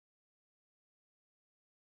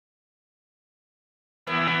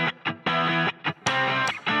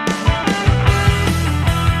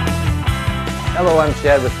Hello, I'm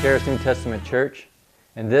Chad with Charis New Testament Church,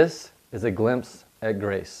 and this is a glimpse at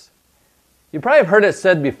grace. You probably have heard it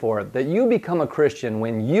said before that you become a Christian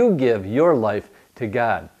when you give your life to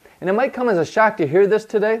God. And it might come as a shock to hear this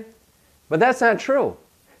today, but that's not true.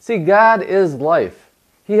 See, God is life.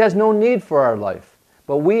 He has no need for our life,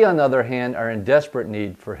 but we, on the other hand, are in desperate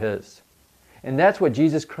need for His. And that's what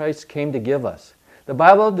Jesus Christ came to give us. The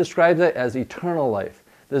Bible describes it as eternal life,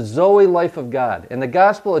 the Zoe life of God. In the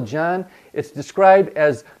Gospel of John, it's described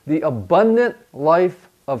as the abundant life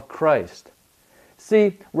of Christ.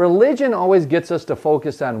 See, religion always gets us to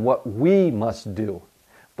focus on what we must do,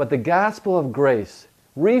 but the gospel of grace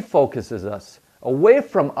refocuses us away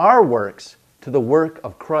from our works to the work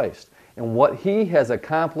of Christ and what He has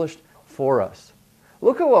accomplished for us.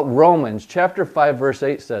 Look at what Romans chapter 5 verse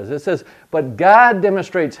 8 says. It says, "But God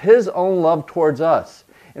demonstrates His own love towards us,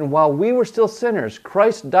 and while we were still sinners,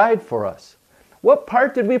 Christ died for us." What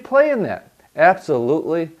part did we play in that?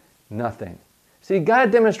 Absolutely nothing. See, God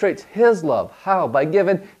demonstrates His love. How? By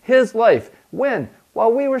giving His life. When?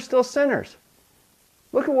 While we were still sinners.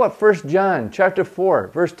 Look at what 1 John chapter 4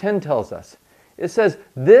 verse 10 tells us. It says,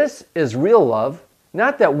 "This is real love,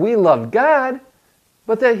 not that we loved God,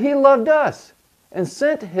 but that He loved us and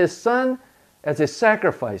sent His Son as a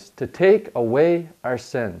sacrifice to take away our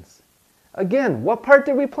sins." Again, what part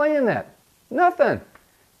did we play in that? Nothing.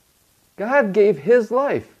 God gave His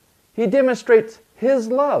life. He demonstrates His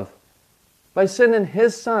love by sending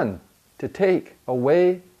His Son to take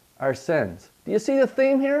away our sins. Do you see the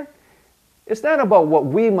theme here? It's not about what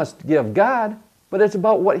we must give God, but it's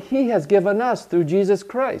about what He has given us through Jesus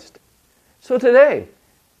Christ. So today,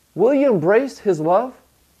 will you embrace His love?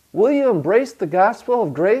 Will you embrace the gospel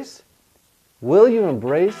of grace? Will you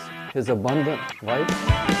embrace His abundant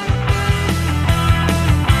life?